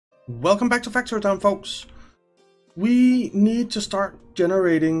Welcome back to Factory Town, folks. We need to start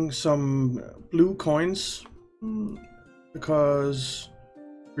generating some blue coins because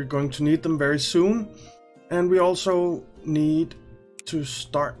we're going to need them very soon. And we also need to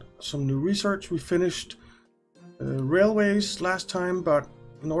start some new research. We finished railways last time, but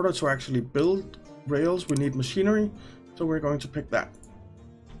in order to actually build rails, we need machinery. So we're going to pick that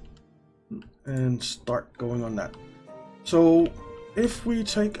and start going on that. So if we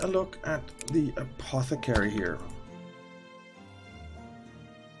take a look at the apothecary here,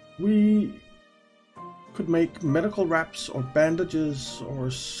 we could make medical wraps or bandages or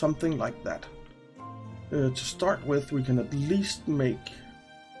something like that. To start with, we can at least make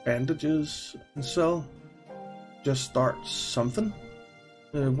bandages and sell. Just start something.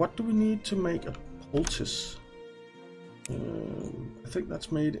 What do we need to make a poultice? I think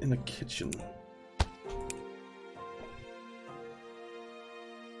that's made in a kitchen.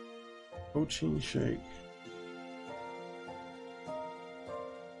 Protein shake.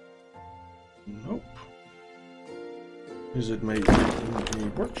 Nope. Is it made in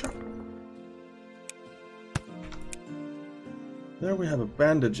a workshop? There we have a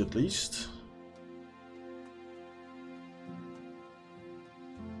bandage at least.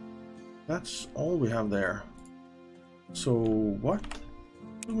 That's all we have there. So what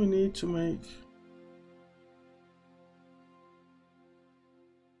do we need to make?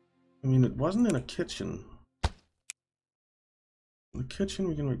 I mean, it wasn't in a kitchen. In the kitchen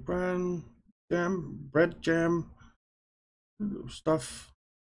we can make bread jam, stuff,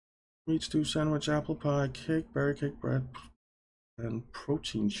 meat stew, sandwich, apple pie, cake, berry cake, bread, and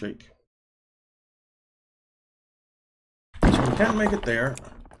protein shake. So we can't make it there.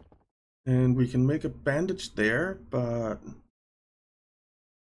 And we can make a bandage there, but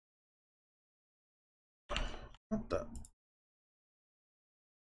what the?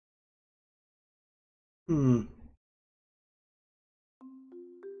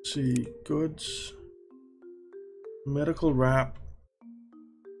 Let's see, goods, medical wrap,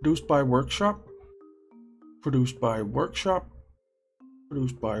 produced by workshop, produced by workshop,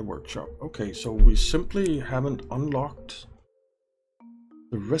 produced by workshop. Okay, so we simply haven't unlocked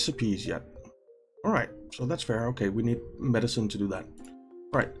the recipes yet. All right, so that's fair. Okay, we need medicine to do that.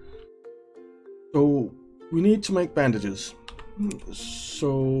 All right, so we need to make bandages.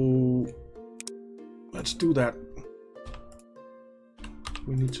 So let's do that.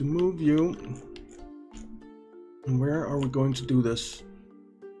 We need to move you. And where are we going to do this?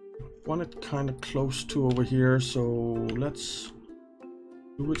 I want it kind of close to over here, so let's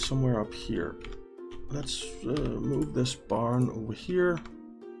do it somewhere up here. Let's move this barn over here.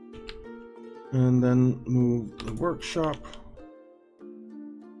 And then move the workshop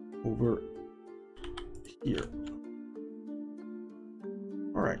over here.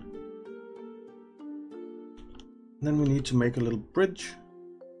 All right. Then we need to make a little bridge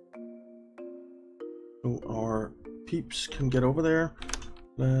so our peeps can get over there.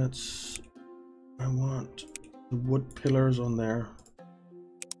 I want the wood pillars on there.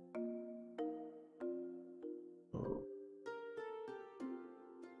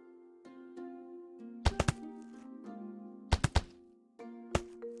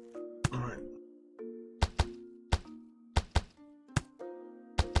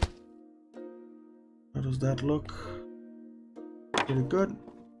 How does that look? Pretty good.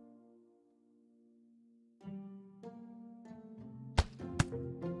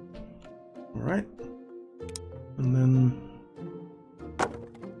 All right. And then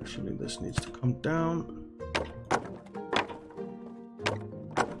actually this needs to come down.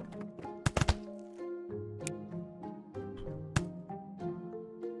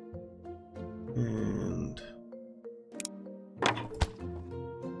 And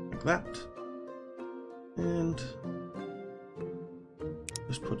like that. And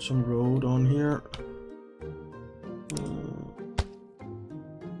just put some road on here.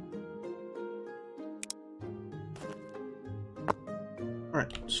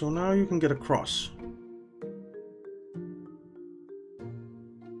 Alright, so now you can get across.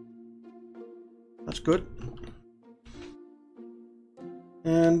 That's good.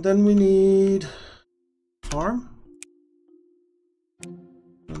 And then we need farm.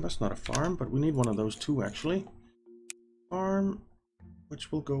 That's not a farm, but we need one of those too, actually. Farm,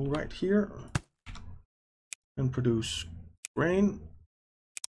 which will go right here and produce grain.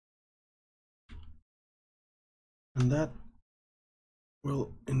 And that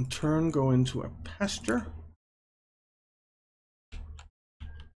will in turn go into a pasture.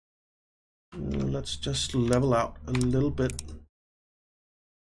 Let's just level out a little bit.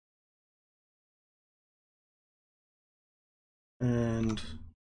 And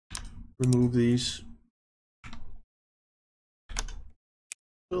remove these.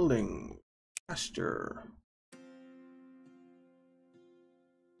 Building pasture.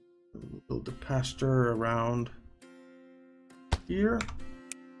 Build the pasture around here.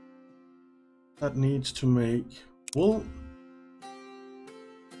 That needs to make wool.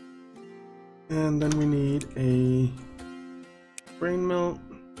 And then we need a grain mill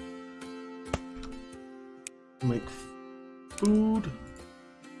to make food.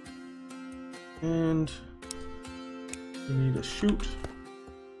 And we need a chute.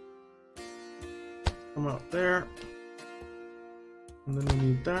 Come out there. And then we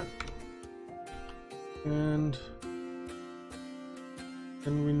need that. And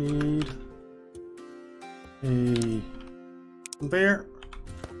then we need a conveyor.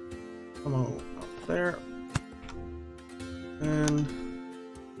 Come on up there. And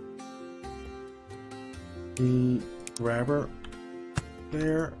the grabber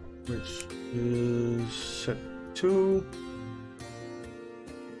there, which is set to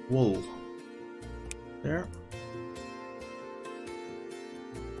wool. There.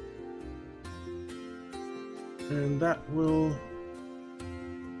 And that will...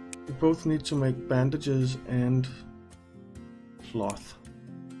 We both need to make bandages and cloth.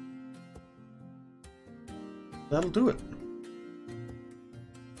 That'll do it.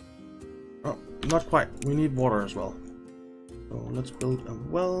 Oh, not quite. We need water as well. So let's build a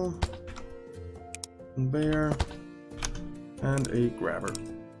well, conveyor, and a grabber.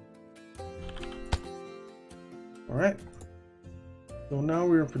 Alright. So now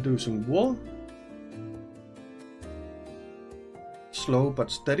we are producing wool. Slow but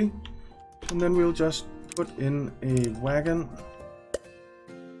steady. And then we'll just put in a wagon.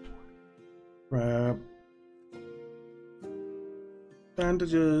 Grab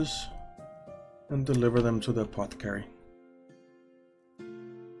bandages and deliver them to the apothecary.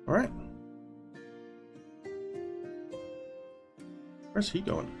 Alright. Where's he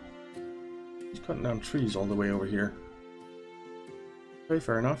going? He's cutting down trees all the way over here. Okay,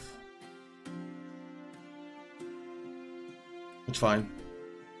 fair enough. It's fine.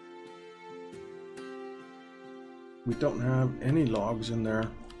 We don't have any logs in there.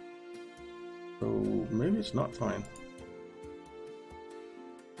 So maybe it's not fine.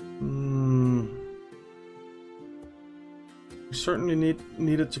 We certainly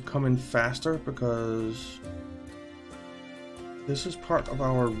needed to come in faster because this is part of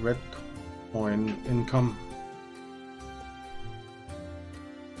our red coin income.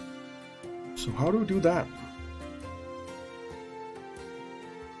 So how do we do that?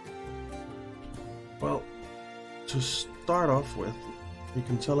 Well, to start off with, we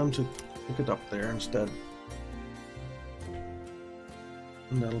can tell him to pick it up there instead.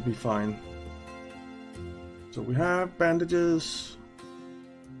 And that'll be fine. So we have bandages.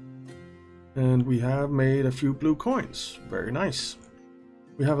 And we have made a few blue coins. Very nice.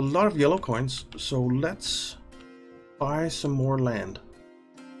 We have a lot of yellow coins, so let's buy some more land.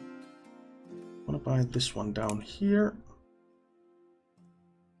 I want to buy this one down here.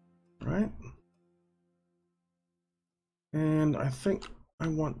 Right. And I think I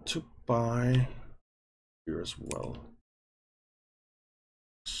want to buy here as well.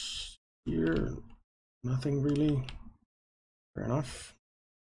 Here, nothing really. Fair enough.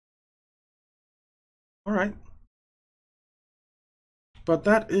 All right. But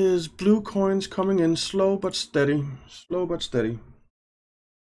that is blue coins coming in slow but steady. Slow but steady.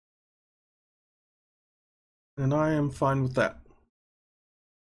 And I am fine with that.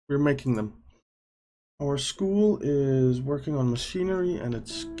 We're making them. Our school is working on machinery and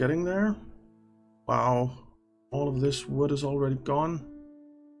it's getting there. Wow. All of this wood is already gone.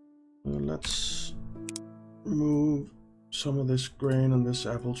 Let's remove some of this grain and this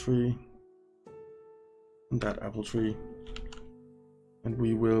apple tree. And that apple tree. And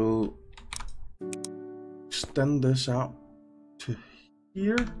we will extend this out to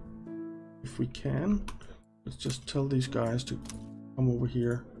here if we can. Let's just tell these guys to come over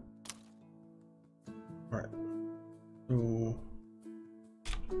here. Alright. So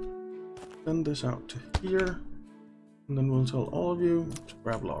extend this out to here. And then we'll tell all of you to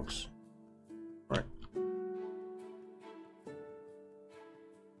grab logs. Alright.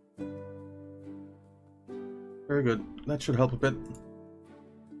 Very good. That should help a bit.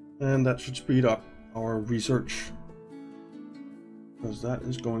 And that should speed up our research. Because that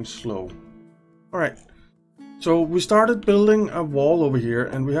is going slow. Alright. So we started building a wall over here.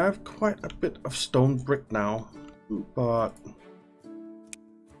 And we have quite a bit of stone brick now. But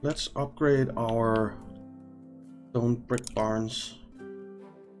let's upgrade our stone brick barns.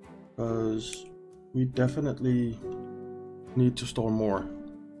 Because we definitely need to store more.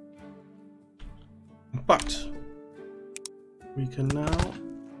 But we can now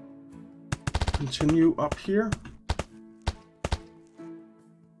continue up here.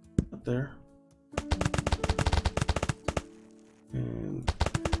 Up there. And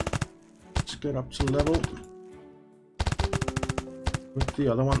let's get up to level with the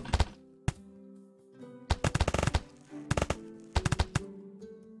other one.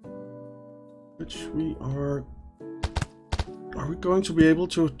 Which we are we going to be able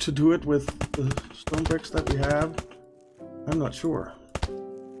to do it with the stone bricks that we have? I'm not sure.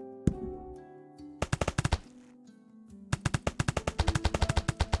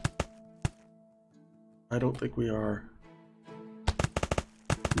 I don't think we are.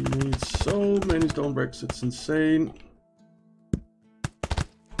 We need so many stone bricks, it's insane.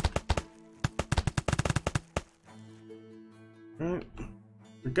 Alright,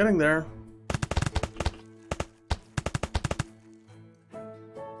 we're getting there.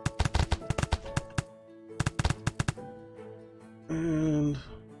 And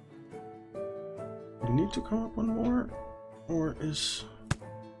we need to come up one more, or is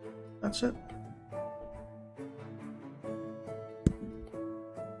that's it?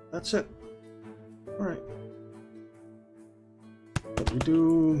 That's it. Alright. But we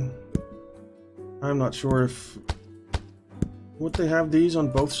do... I'm not sure if... Would they have these on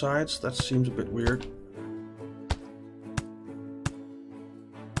both sides? That seems a bit weird.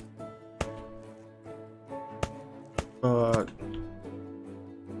 But...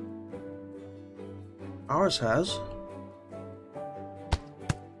 ours has.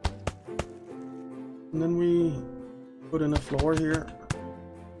 And then we put in a floor here.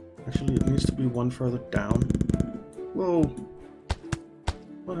 Actually, it needs to be one further down. Whoa!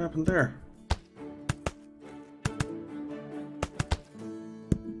 What happened there?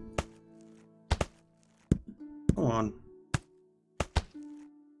 Come on.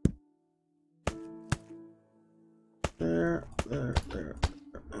 There.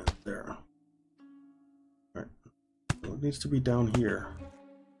 Alright. So it needs to be down here.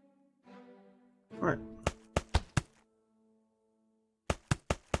 Alright.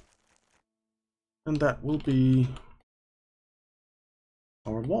 And that will be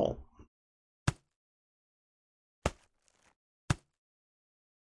our wall.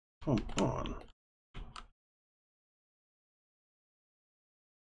 Come on.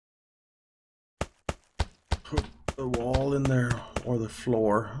 Put the wall in there, or the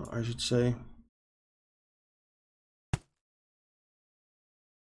floor, I should say.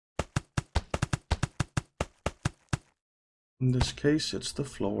 In this case, it's the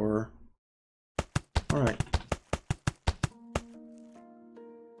floor. All right.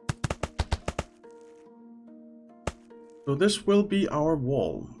 So this will be our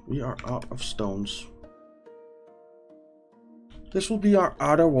wall. We are out of stones. This will be our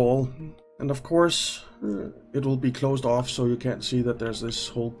outer wall. And of course, it will be closed off so you can't see that there's this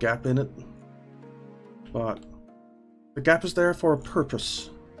whole gap in it. But the gap is there for a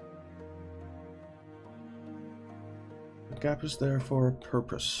purpose. The gap is there for a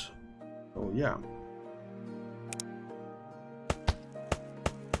purpose. So yeah.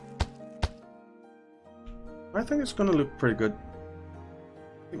 I think it's gonna look pretty good.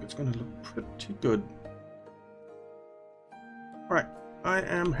 I think it's gonna look pretty good. Alright, I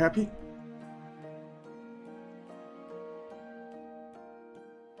am happy.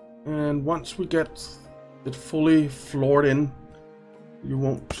 And once we get it fully floored in, you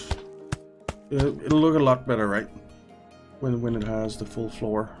won't... It'll look a lot better, right? When it has the full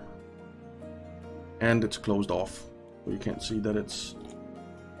floor. And it's closed off. So you can't see that it's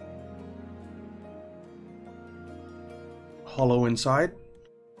hollow inside,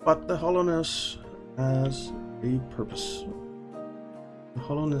 but the hollowness has a purpose. The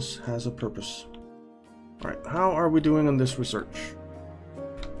hollowness has a purpose. Alright, how are we doing on this research?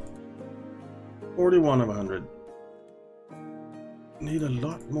 41 of 100. Need a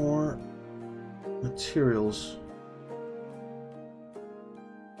lot more materials.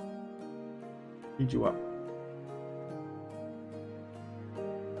 Speed you up.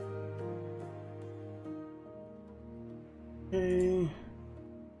 Okay.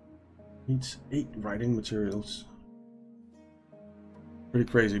 Needs 8 writing materials. Pretty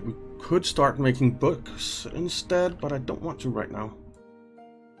crazy. We could start making books instead, but I don't want to right now.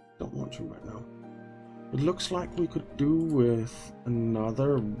 It looks like we could do with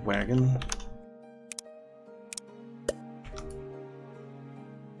another wagon.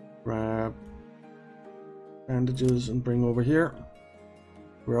 Grab bandages and bring over here.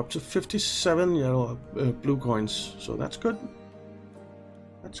 We're up to 57 yellow blue coins, so that's good.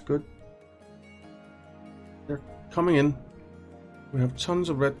 That's good. They're coming in. We have tons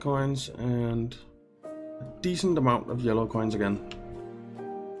of red coins and decent amount of yellow coins again.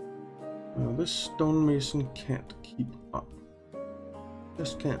 This stonemason can't keep up.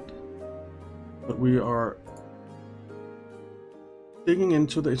 Just can't. But we are digging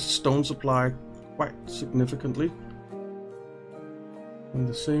into the stone supply quite significantly. And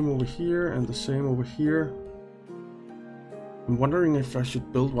the same over here, and the same over here. I'm wondering if I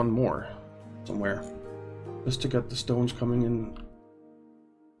should build one more somewhere, just to get the stones coming in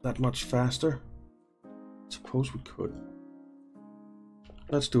that much faster. Suppose we could.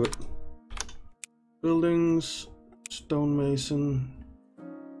 Let's do it. Buildings, stonemason,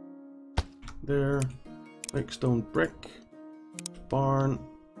 there, make stone brick, barn,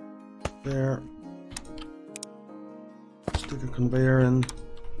 there. Stick a conveyor in,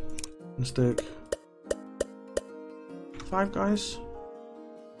 and stick 5 guys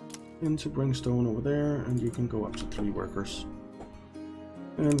in to bring stone over there, and you can go up to 3 workers.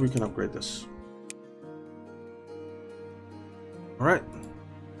 And we can upgrade this. Alright.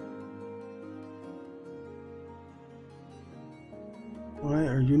 Why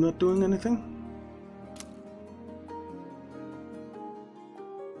are you not doing anything?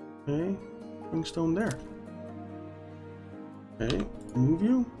 Okay, bring stone there. Okay, move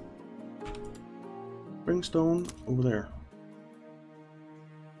you. Bring stone over there.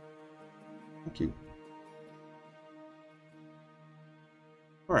 Thank you.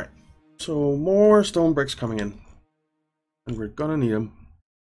 Alright, so more stone bricks coming in. And we're gonna need them.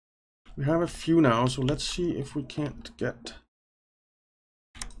 We have a few now, so let's see if we can't get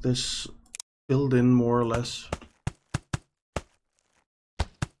this filled in more or less.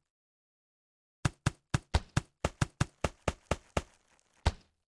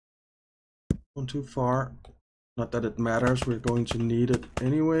 Not too far. Not that it matters, we're going to need it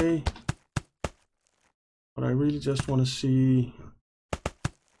anyway. But I really just want to see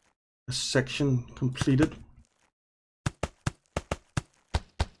a section completed.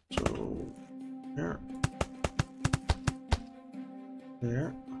 So, there.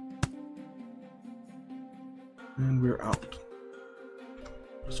 There. And we're out.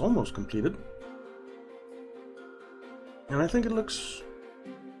 It's almost completed. And I think it looks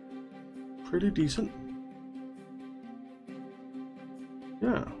pretty decent.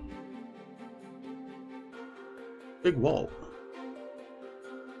 Yeah. Big wall.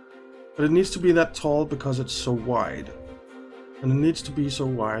 But it needs to be that tall because it's so wide. And it needs to be so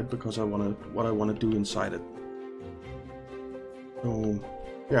wide because I want to what I want to do inside it. So,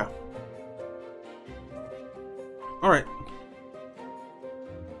 yeah. Alright.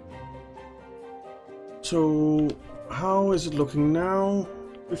 So, how is it looking now?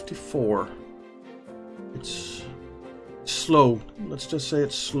 54. It's slow. Let's just say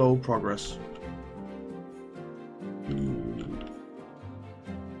it's slow progress. We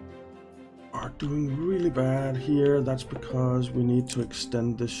are doing really bad here. That's because we need to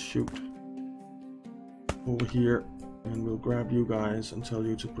extend this chute over here. And we'll grab you guys and tell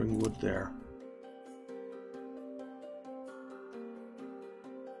you to bring wood there.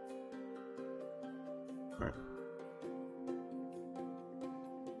 Alright.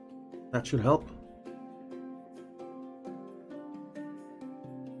 That should help.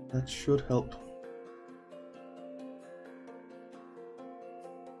 That should help.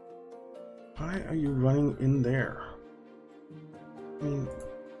 Why are you running in there? I mean,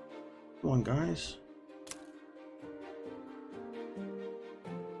 come on, guys.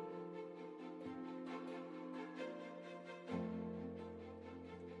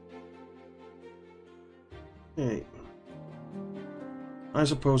 Hey, I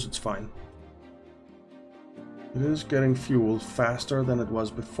suppose it's fine. It is getting fuel faster than it was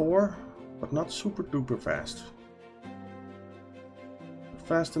before, but not super duper fast.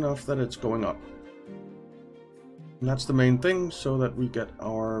 Fast enough that it's going up. And that's the main thing, so that we get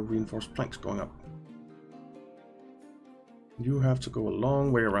our reinforced planks going up. You have to go a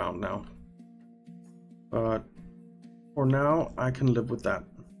long way around now. But for now, I can live with that.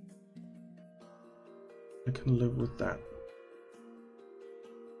 I can live with that.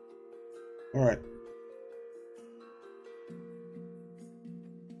 Alright.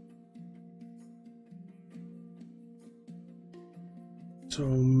 So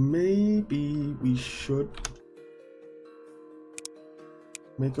maybe we should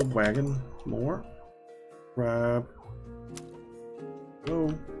make a wagon more. Grab.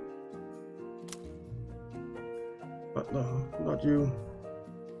 Oh. No, not you.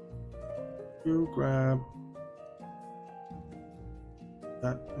 You grab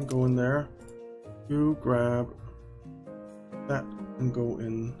that and go in there. You grab that and go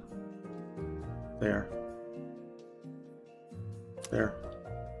in there. There.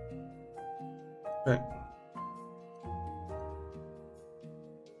 Okay.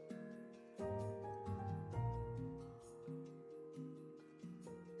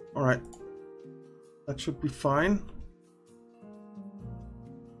 That should be fine.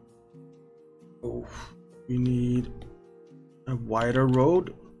 Oh, we need a wider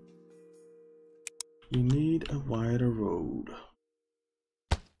road. We need a wider road.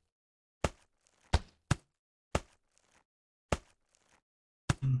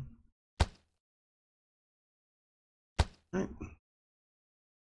 Right.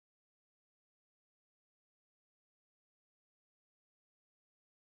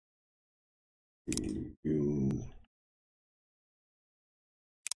 You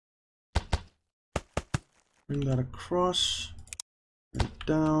bring that across and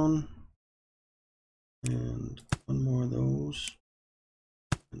down, and one more of those,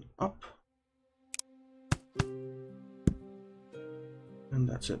 and up, and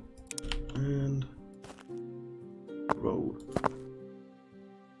that's it. And road.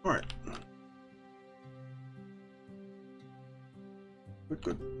 All right.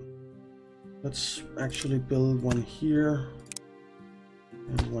 Good. Let's actually build one here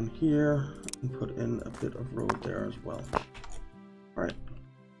and one here and put in a bit of road there as well. All right.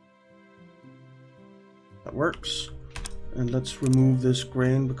 That works. And let's remove this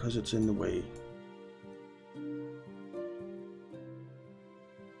grain because it's in the way.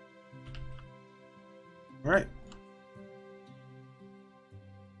 All right.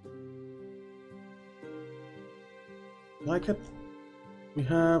 Like it. We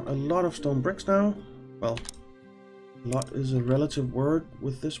have a lot of stone bricks now. Well, a lot is a relative word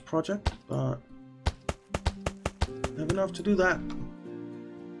with this project, but we have enough to do that.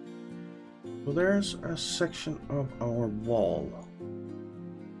 So there's a section of our wall.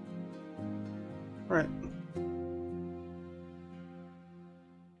 All right.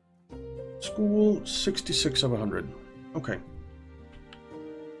 School 66 of 100. Okay.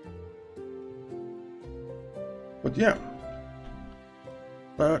 But yeah.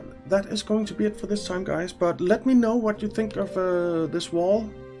 But that is going to be it for this time, guys. But let me know what you think of this wall.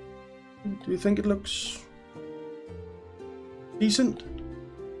 Do you think it looks decent?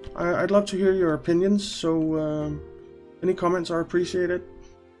 I'd love to hear your opinions, so any comments are appreciated.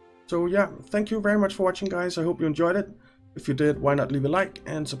 So yeah, thank you very much for watching, guys. I hope you enjoyed it. If you did, why not leave a like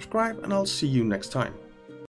and subscribe, and I'll see you next time.